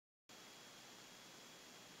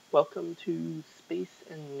Welcome to Space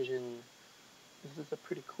Engine. This is a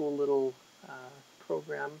pretty cool little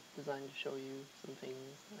program designed to show you some things,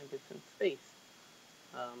 I guess, in space.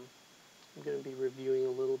 I'm going to be reviewing a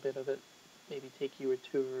little bit of it, maybe take you a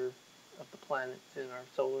tour of the planets in our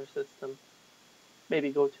solar system, maybe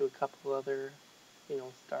go to a couple other,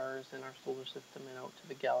 stars in our solar system and out to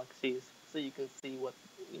the galaxies, so you can see what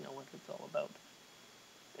it's all about.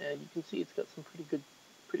 And you can see it's got some pretty good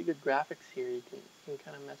graphics here. You can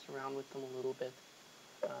kind of mess around with them a little bit.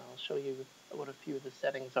 I'll show you what a few of the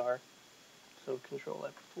settings are. So Control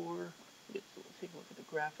F4. We'll take a look at the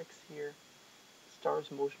graphics here. Stars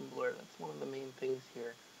motion blur. That's one of the main things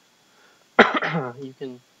here. You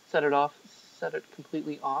can set it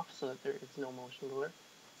completely off so that there is no motion blur.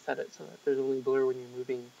 Set it so that there's only blur when you're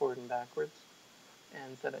moving forward and backwards.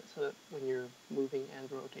 And set it so that when you're moving and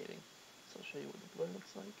rotating. So I'll show you what the blur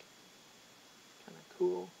looks like. Kind of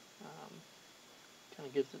cool. Kind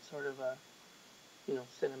of gives it sort of a,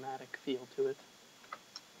 cinematic feel to it.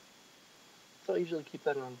 So I usually keep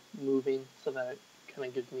that on moving so that it kind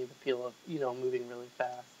of gives me the feel of, moving really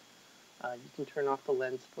fast. You can turn off the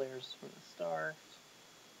lens flares from the stars.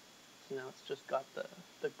 So now it's just got the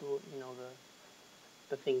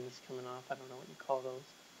things coming off. I don't know what you call those.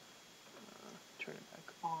 Turn it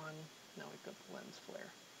back on. Now we've got the lens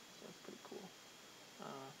flare. So that's pretty cool.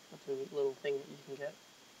 That's a neat little thing that you can get,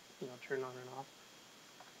 turn on and off.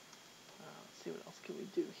 Let's see what else can we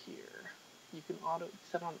do here. You can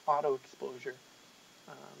set on auto exposure.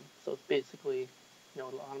 So it's basically,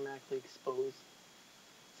 it'll automatically expose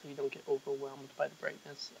so you don't get overwhelmed by the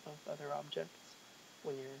brightness of other objects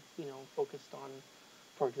when you're, focused on,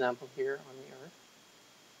 for example, here on the Earth.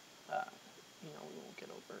 We won't get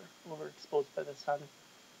overexposed by the sun.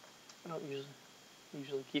 I don't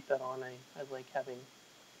usually keep that on. I like having,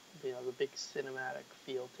 the big cinematic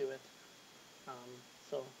feel to it.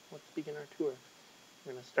 So let's begin our tour.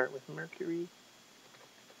 We're going to start with Mercury,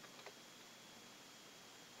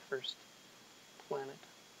 first planet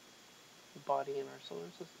body in our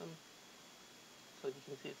solar system. So you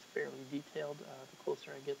can see it's fairly detailed. The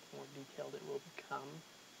closer I get, the more detailed it will become.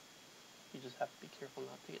 You just have to be careful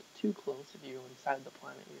not to get too close. If you go inside the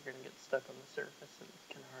planet, you're going to get stuck on the surface, and it's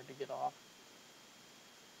kind of hard to get off.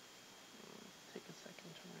 Take a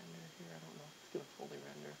second to render here. I don't know if it's going to fully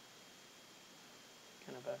render.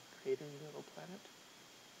 Kind of a cratery little planet.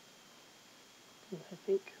 I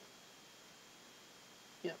think.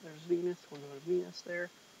 Yeah, there's Venus. We'll go to Venus there.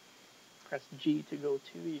 Press G to go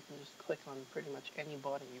to. You can just click on pretty much any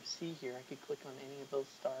body you see here. I could click on any of those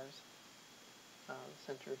stars. The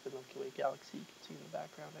center of the Milky Way galaxy, you can see in the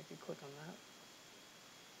background. I could click on that.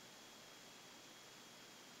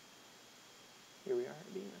 Here we are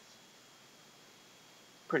at Venus.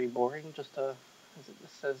 Pretty boring, just as it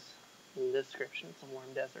says in the description, it's a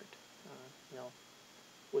warm desert,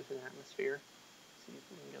 with an atmosphere. See if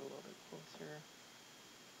we can get a little bit closer.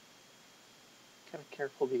 Kind of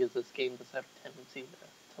careful because this game does have a tendency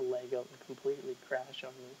to lag out and completely crash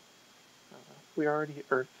on me. We're already at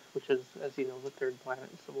Earth, which is, as you know, the third planet,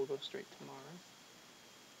 so we'll go straight to Mars.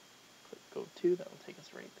 Click Go To, that will take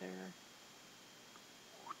us right there.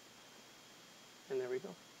 And there we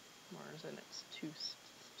go, Mars, and it's two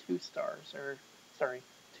stars, or sorry,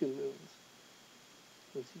 two moons.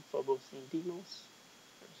 You can see Phobos and Deimos.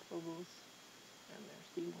 There's Phobos, and there's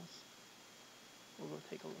Deimos. We'll go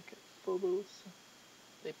take a look at Phobos.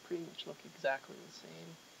 They pretty much look exactly the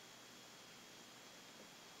same.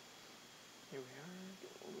 Here we are,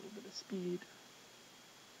 get a little bit of speed.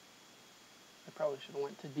 I probably should have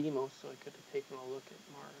went to Deimos so I could have taken a look at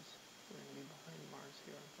Mars. We're going to be behind Mars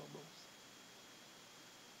here on Phobos.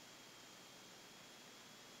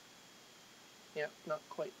 Yeah, not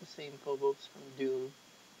quite the same Phobos from Doom,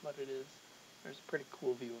 but it is. There's a pretty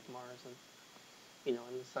cool view of Mars and,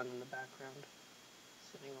 and the sun in the background,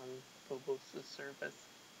 sitting on Phobos' surface.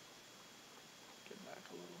 Get back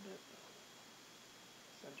a little bit.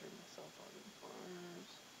 Center myself on Mars.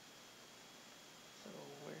 So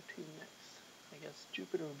where to next? I guess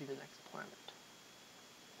Jupiter would be the next planet.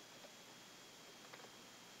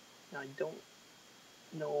 Now I don't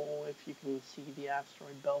know if you can see the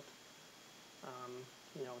asteroid belt.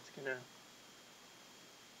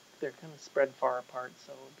 They're kind of spread far apart,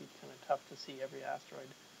 so it'd be kind of tough to see every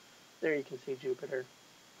asteroid. There you can see Jupiter.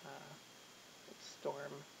 It's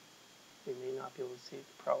storm. You may not be able to see it,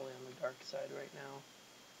 probably on the dark side right now.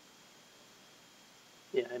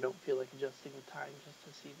 Yeah, I don't feel like adjusting the time just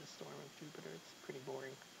to see the storm of Jupiter. It's pretty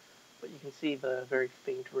boring. But you can see the very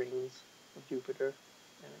faint rings of Jupiter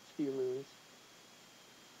and its few moons.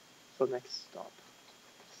 So next stop,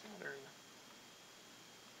 Saturn.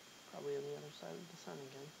 probably on the other side of the sun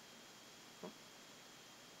again. Oh,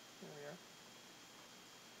 there we are.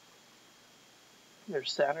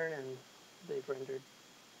 There's Saturn, and they've rendered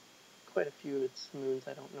quite a few of its moons.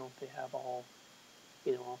 I don't know if they have all,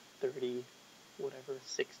 all 30, whatever,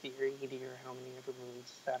 60 or 80 or how many ever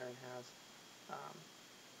moons Saturn has.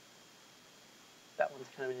 That one's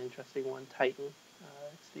kind of an interesting one. Titan.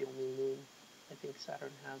 It's the only moon I think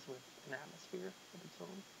Saturn has with an atmosphere of its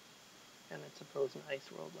own. And it's a frozen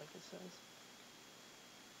ice world, like it says.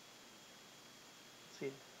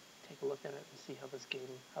 See, take a look at it and see how this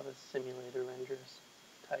simulator renders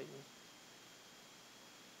Titan.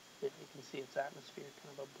 Yeah, you can see its atmosphere,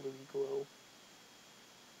 kind of a bluey glow.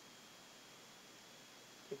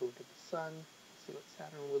 Take a look at the sun, see what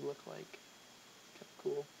Saturn would look like. Kind of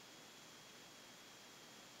cool.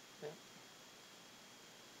 Yeah.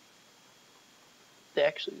 They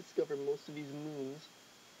actually discovered most of these moons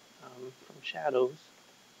from shadows,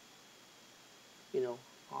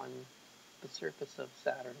 on the surface of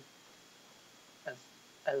Saturn as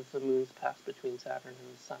the moons pass between Saturn and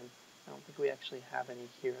the Sun. I don't think we actually have any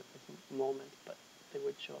here at this moment, but they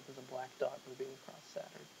would show up as a black dot moving across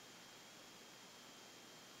Saturn.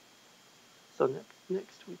 So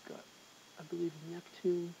next we've got, I believe,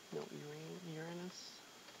 Neptune, no, Uranus.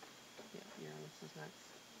 Yeah, Uranus is next.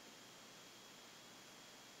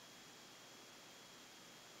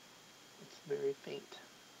 It's very faint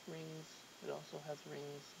rings. It also has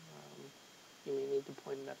rings. You may need to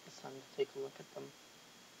point it at the sun to take a look at them.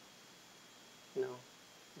 No,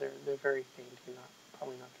 they're very faint. You're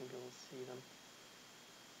probably not going to be able to see them.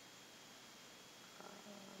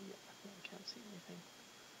 Yeah, no, I can't see anything.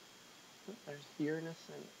 There's Uranus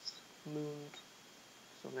and its moons.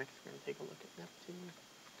 So next we're going to take a look at Neptune.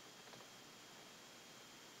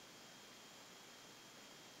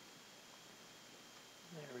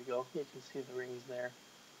 There we go. You can see the rings there.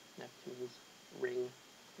 Neptune's ring.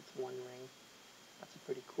 It's one ring. That's a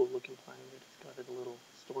pretty cool looking planet. It's got a little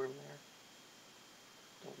storm there.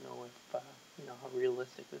 Don't know if how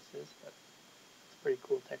realistic this is, but it's a pretty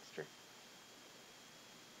cool texture.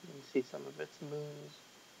 You can see some of its moons.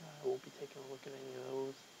 I won't be taking a look at any of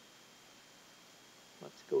those.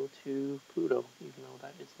 Let's go to Pluto, even though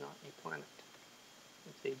that is not a planet.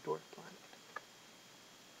 It's a dwarf planet.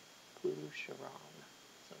 Pluto Charon.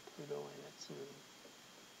 So Pluto and its moon.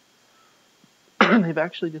 They've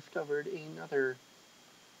actually discovered another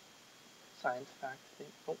science fact.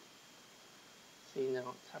 See,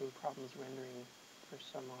 now it's having problems rendering for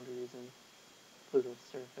some odd reason Pluto's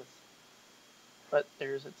surface. But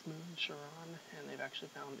there's its moon, Charon, and they've actually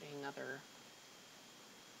found another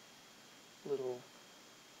little,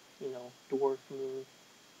 dwarf moon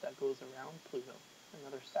that goes around Pluto,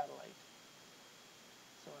 another satellite.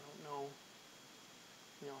 So I don't know,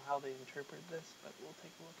 how they interpret this, but we'll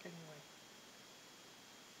take a look anyway.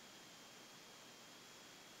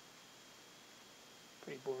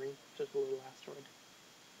 Pretty boring, just a little asteroid.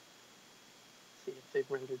 See if they've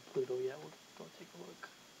rendered Pluto yet. We'll go take a look.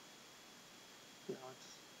 No,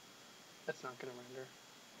 that's not going to render.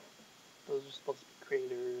 Those are supposed to be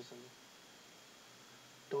craters, and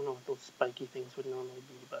don't know what those spiky things would normally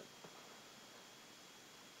be, but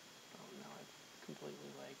now it's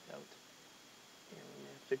completely lagged out. Here, we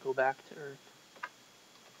may have to go back to Earth.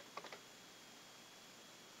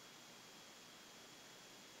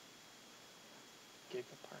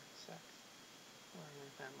 Gigaparsecs. Where on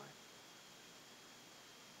Earth am I?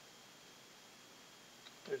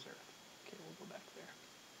 There's Earth. Okay, we'll go back there.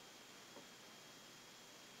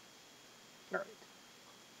 Alright.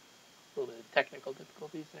 A little bit of technical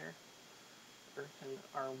difficulties there. Earth and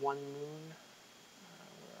our one moon.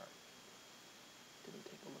 Didn't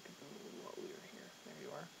take a look at the moon while we were here. There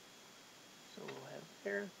you are. So we'll head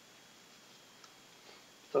there.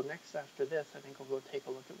 So next after this, I think I'll go take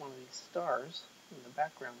a look at one of these stars in the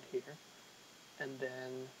background here, and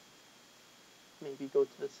then maybe go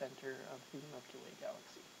to the center of the Milky Way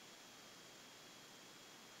galaxy.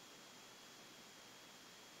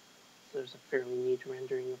 So there's a fairly neat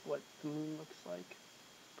rendering of what the moon looks like.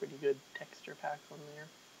 Pretty good texture pack on there.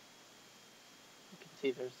 You can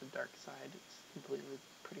see there's the dark side. It's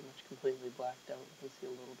pretty much completely blacked out. You can see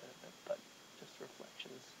a little bit of it, but just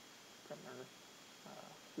reflections from Earth.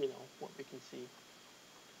 What we can see.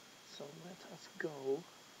 So let us go.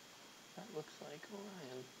 That looks like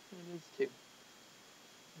Orion. It is too.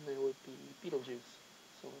 And there would be Betelgeuse.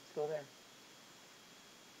 So let's go there.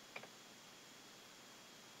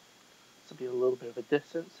 This will be a little bit of a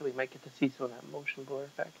distance, so we might get to see some of that motion blur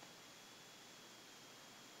effect.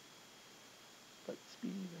 But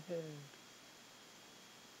speed ahead.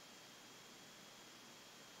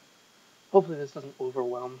 Hopefully this doesn't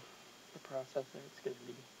overwhelm the processor, it's going to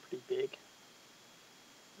be pretty big.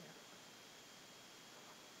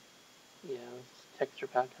 Yeah, this texture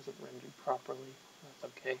pack hasn't rendered properly.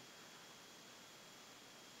 That's okay.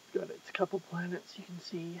 Got its couple planets you can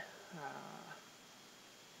see.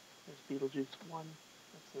 There's Betelgeuse 1.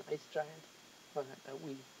 That's an ice giant planet that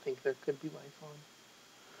we think there could be life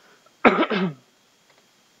on.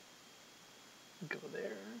 Go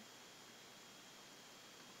there.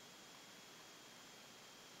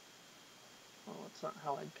 Well, it's not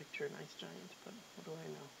how I'd picture an ice giant, but what do I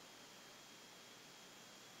know?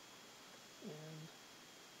 And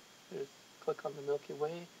there's click on the Milky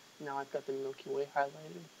Way. Now I've got the Milky Way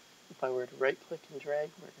highlighted. If I were to right click and drag,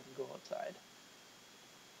 we're going to go outside.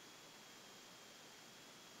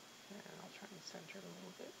 And I'll try and center it a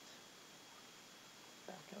little bit.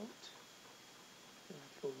 Back out. And I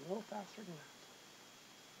have to go a little faster than that.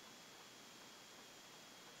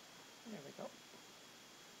 There we go.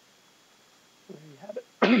 There you have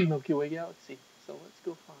it. Milky Way Galaxy. So let's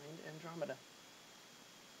go find Andromeda.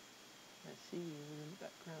 I see you in the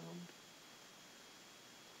background.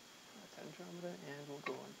 That's Andromeda, and we'll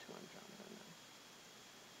go on to Andromeda now.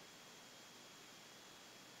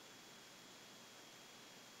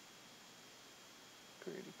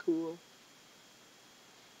 Pretty cool.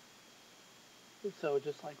 So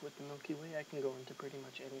just like with the Milky Way, I can go into pretty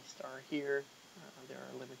much any star here. There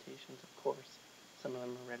are limitations, of course. Some of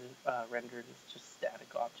them are rendered as just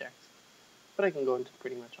static objects, but I can go into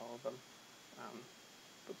pretty much all of them.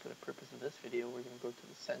 But for the purpose of this video, we're going to go to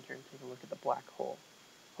the center and take a look at the black hole.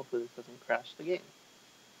 Hopefully this doesn't crash the game.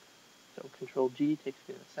 So Control G takes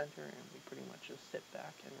me to the center, and we pretty much just sit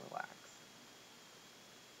back and relax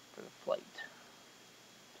for the flight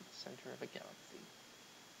to the center of a galaxy.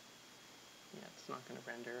 Yeah, it's not going to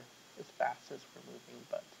render as fast as we're moving,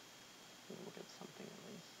 but we'll get something at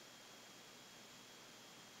least.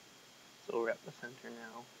 So we're at the center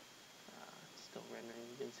now. It's still rendering.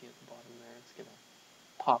 You can see at the bottom there, it's going to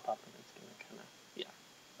pop up and it's going to kind of, yeah,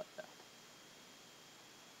 like that.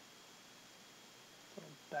 So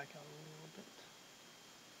back out a little bit.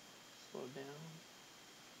 Slow down.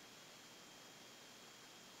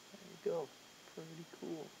 There you go. Pretty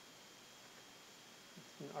cool.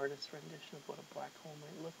 It's an artist's rendition of what a black hole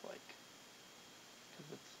might look like.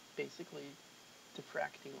 Because it's basically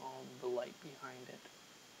diffracting all the light behind it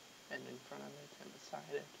and in front of it and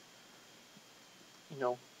beside it. You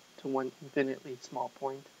know, to one infinitely small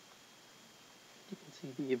point. You can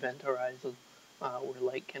see the event horizon where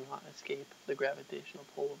light cannot escape the gravitational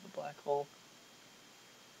pull of the black hole.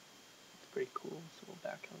 It's pretty cool, so we'll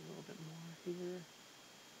back out a little bit more here.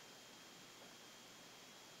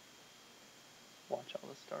 Watch all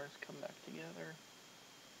the stars come back together.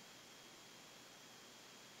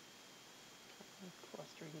 Kind of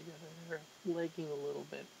clustering together there. Lagging a little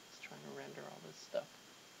bit. It's trying to render all this stuff.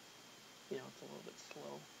 You know, it's a little bit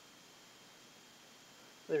slow.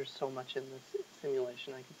 There's so much in this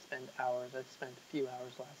simulation. I could spend hours. I spent a few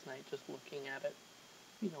hours last night just looking at it.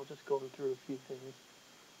 You know, just going through a few things.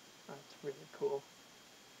 That's really cool.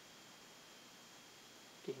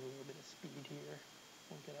 Gain a little bit of speed here.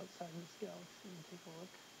 We'll get outside this galaxy and take a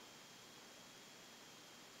look.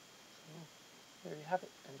 So, there you have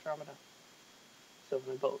it, Andromeda. So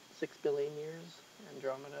in about 6 billion years,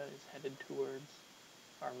 Andromeda is headed towards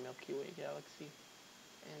our Milky Way galaxy,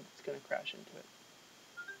 and it's going to crash into it.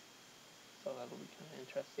 So that'll be kind of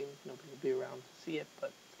interesting. Nobody will be around to see it,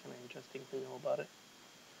 but it's kind of interesting to know about it.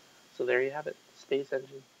 So there you have it, Space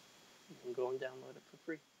Engine. You can go and download it for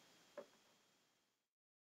free.